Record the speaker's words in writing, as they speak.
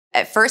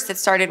At first, it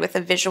started with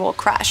a visual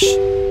crush.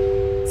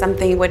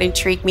 Something would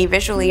intrigue me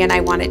visually, and I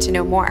wanted to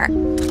know more.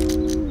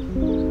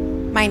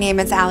 My name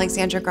is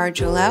Alexandra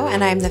Gargiulo,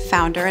 and I'm the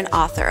founder and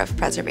author of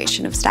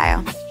Preservation of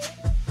Style.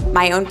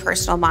 My own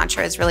personal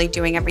mantra is really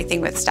doing everything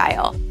with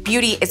style.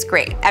 Beauty is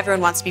great.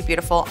 Everyone wants to be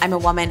beautiful. I'm a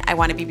woman. I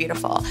want to be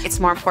beautiful.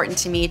 It's more important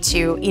to me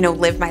to,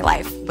 live my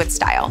life with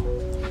style.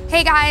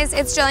 Hey guys,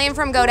 it's Jillian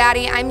from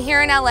GoDaddy. I'm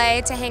here in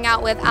LA to hang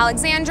out with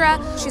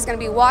Alexandra. She's gonna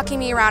be walking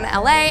me around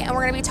LA and we're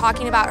gonna be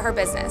talking about her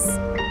business.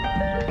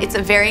 It's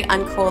a very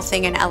uncool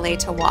thing in LA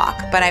to walk,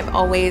 but I've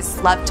always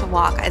loved to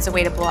walk as a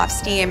way to blow off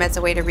steam, as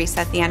a way to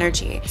reset the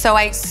energy. So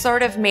I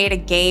sort of made a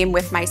game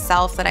with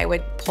myself that I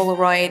would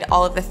Polaroid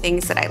all of the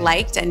things that I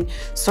liked and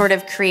sort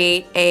of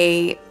create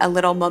a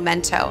little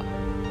memento.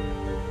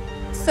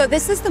 So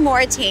this is the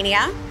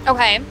Mauritania.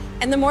 Okay.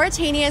 And the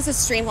Mauritania is a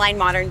streamlined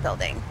modern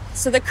building.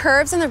 So the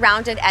curves and the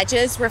rounded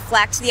edges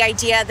reflect the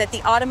idea that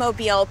the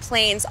automobile,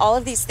 planes, all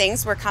of these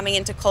things were coming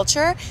into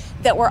culture,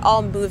 that we're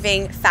all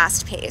moving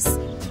fast paced.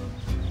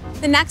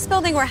 The next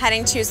building we're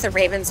heading to is the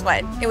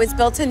Ravenswood. It was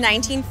built in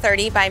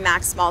 1930 by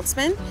Max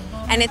Maltzman,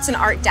 and it's an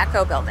Art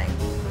Deco building.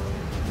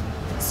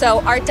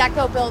 So Art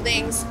Deco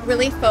buildings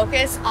really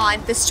focus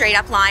on the straight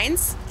up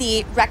lines,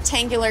 the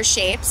rectangular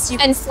shapes.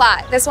 And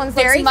flat. This one's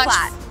very much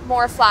flat.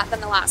 More flat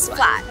than the last one.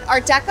 Flat.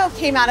 Art Deco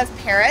came out of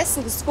Paris,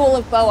 so the School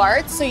of Beaux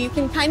Arts, so you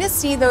can kind of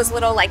see those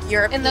little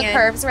European, in the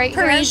curves right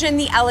Parisian,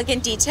 here. the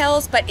elegant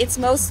details, but it's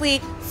mostly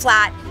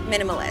flat,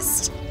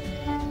 minimalist.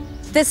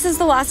 This is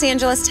the Los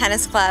Angeles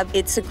Tennis Club.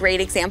 It's a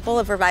great example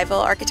of revival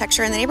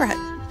architecture in the neighborhood.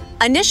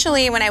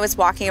 Initially, when I was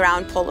walking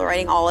around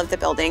Polaroiding all of the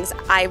buildings,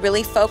 I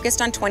really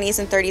focused on 20s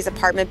and 30s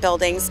apartment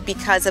buildings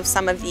because of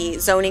some of the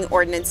zoning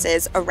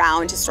ordinances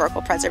around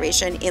historical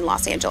preservation in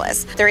Los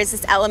Angeles. There is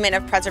this element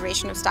of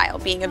preservation of style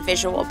being a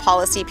visual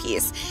policy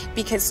piece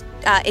because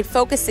it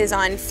focuses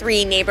on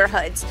three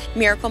neighborhoods.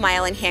 Miracle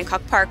Mile and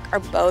Hancock Park are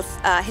both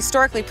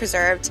historically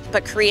preserved,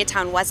 but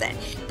Koreatown wasn't.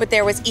 But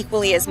there was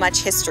equally as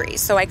much history.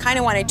 So I kind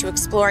of wanted to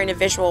explore in a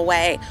visual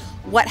way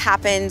what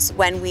happens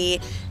when we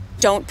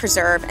don't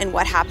preserve and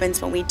what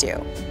happens when we do.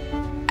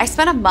 I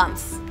spent a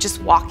month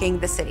just walking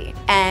the city,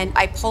 and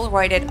I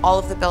Polaroided all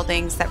of the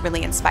buildings that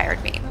really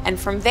inspired me. And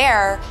from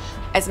there,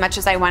 as much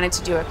as I wanted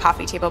to do a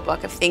coffee table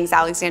book of things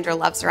Alexandra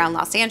loves around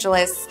Los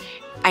Angeles,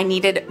 I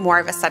needed more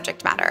of a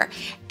subject matter.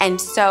 And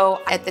so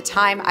at the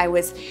time, I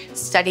was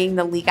studying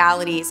the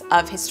legalities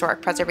of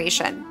historic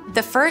preservation.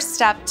 The first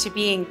step to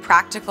being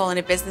practical in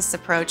a business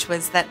approach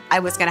was that I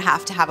was gonna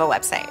have to have a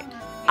website.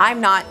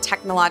 I'm not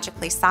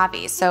technologically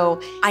savvy,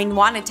 so I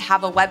wanted to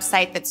have a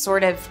website that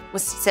sort of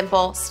was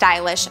simple,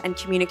 stylish, and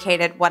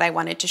communicated what I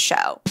wanted to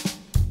show.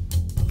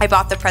 I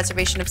bought the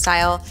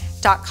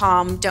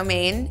preservationofstyle.com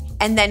domain,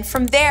 and then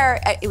from there,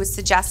 it was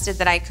suggested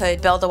that I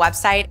could build a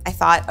website. I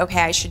thought,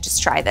 okay, I should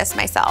just try this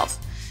myself.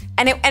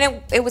 And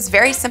it was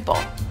very simple.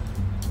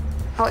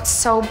 Oh, it's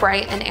so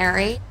bright and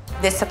airy.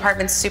 This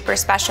apartment's super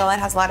special. It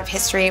has a lot of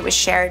history. It was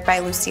shared by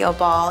Lucille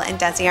Ball and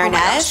Desi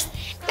Arnaz.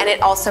 And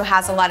it also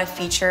has a lot of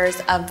features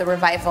of the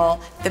revival,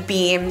 the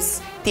beams,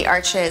 the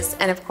arches,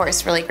 and of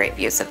course, really great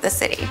views of the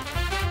city.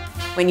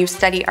 When you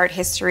study art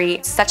history,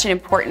 such an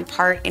important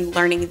part in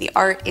learning the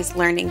art is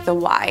learning the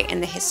why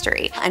and the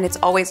history. And it's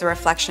always a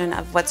reflection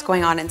of what's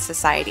going on in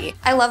society.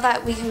 I love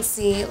that we can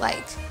see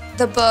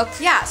the book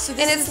so in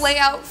its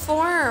layout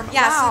form.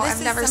 Yeah, wow, so this I've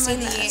is never seen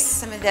this.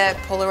 some of the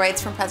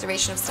Polaroids from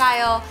Preservation of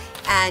Style,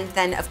 and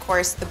then of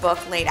course the book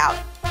laid out.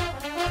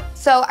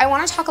 So I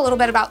want to talk a little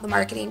bit about the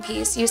marketing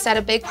piece. You said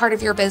a big part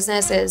of your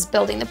business is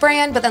building the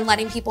brand, but then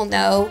letting people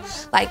know,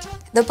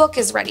 the book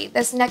is ready,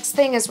 this next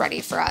thing is ready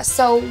for us.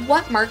 So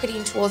what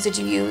marketing tools did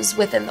you use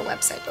within the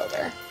website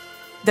builder?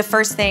 The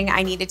first thing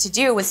I needed to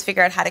do was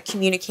figure out how to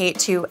communicate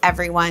to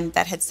everyone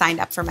that had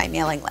signed up for my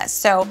mailing list.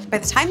 So by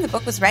the time the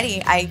book was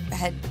ready, I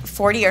had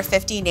 40 or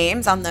 50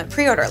 names on the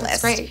pre-order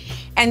list. Great.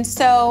 And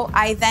so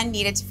I then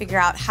needed to figure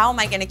out, how am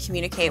I going to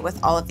communicate with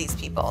all of these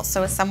people?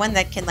 So as someone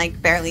that can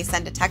barely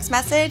send a text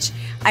message,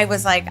 I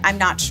was I'm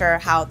not sure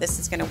how this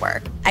is going to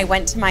work. I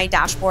went to my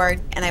dashboard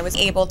and I was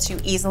able to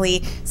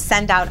easily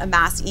send out a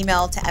mass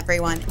email to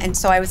everyone. And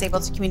so I was able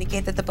to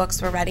communicate that the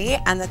books were ready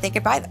and that they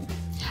could buy them.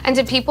 And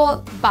did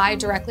people buy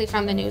directly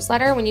from the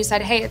newsletter when you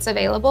said, hey, it's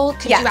available?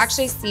 Could you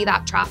actually see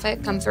that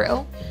traffic come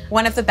through?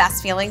 One of the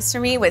best feelings for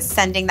me was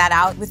sending that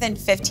out within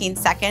 15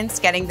 seconds,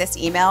 getting this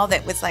email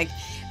that was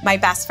my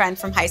best friend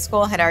from high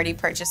school had already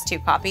purchased 2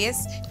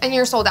 copies. And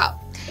you're sold out?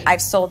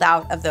 I've sold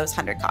out of those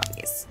 100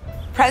 copies.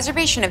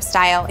 Preservation of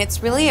style,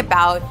 it's really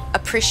about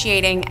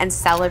appreciating and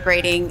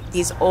celebrating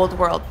these old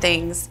world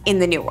things in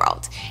the new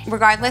world.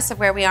 Regardless of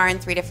where we are in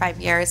 3 to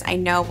 5 years, I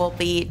know we'll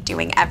be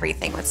doing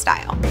everything with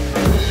style.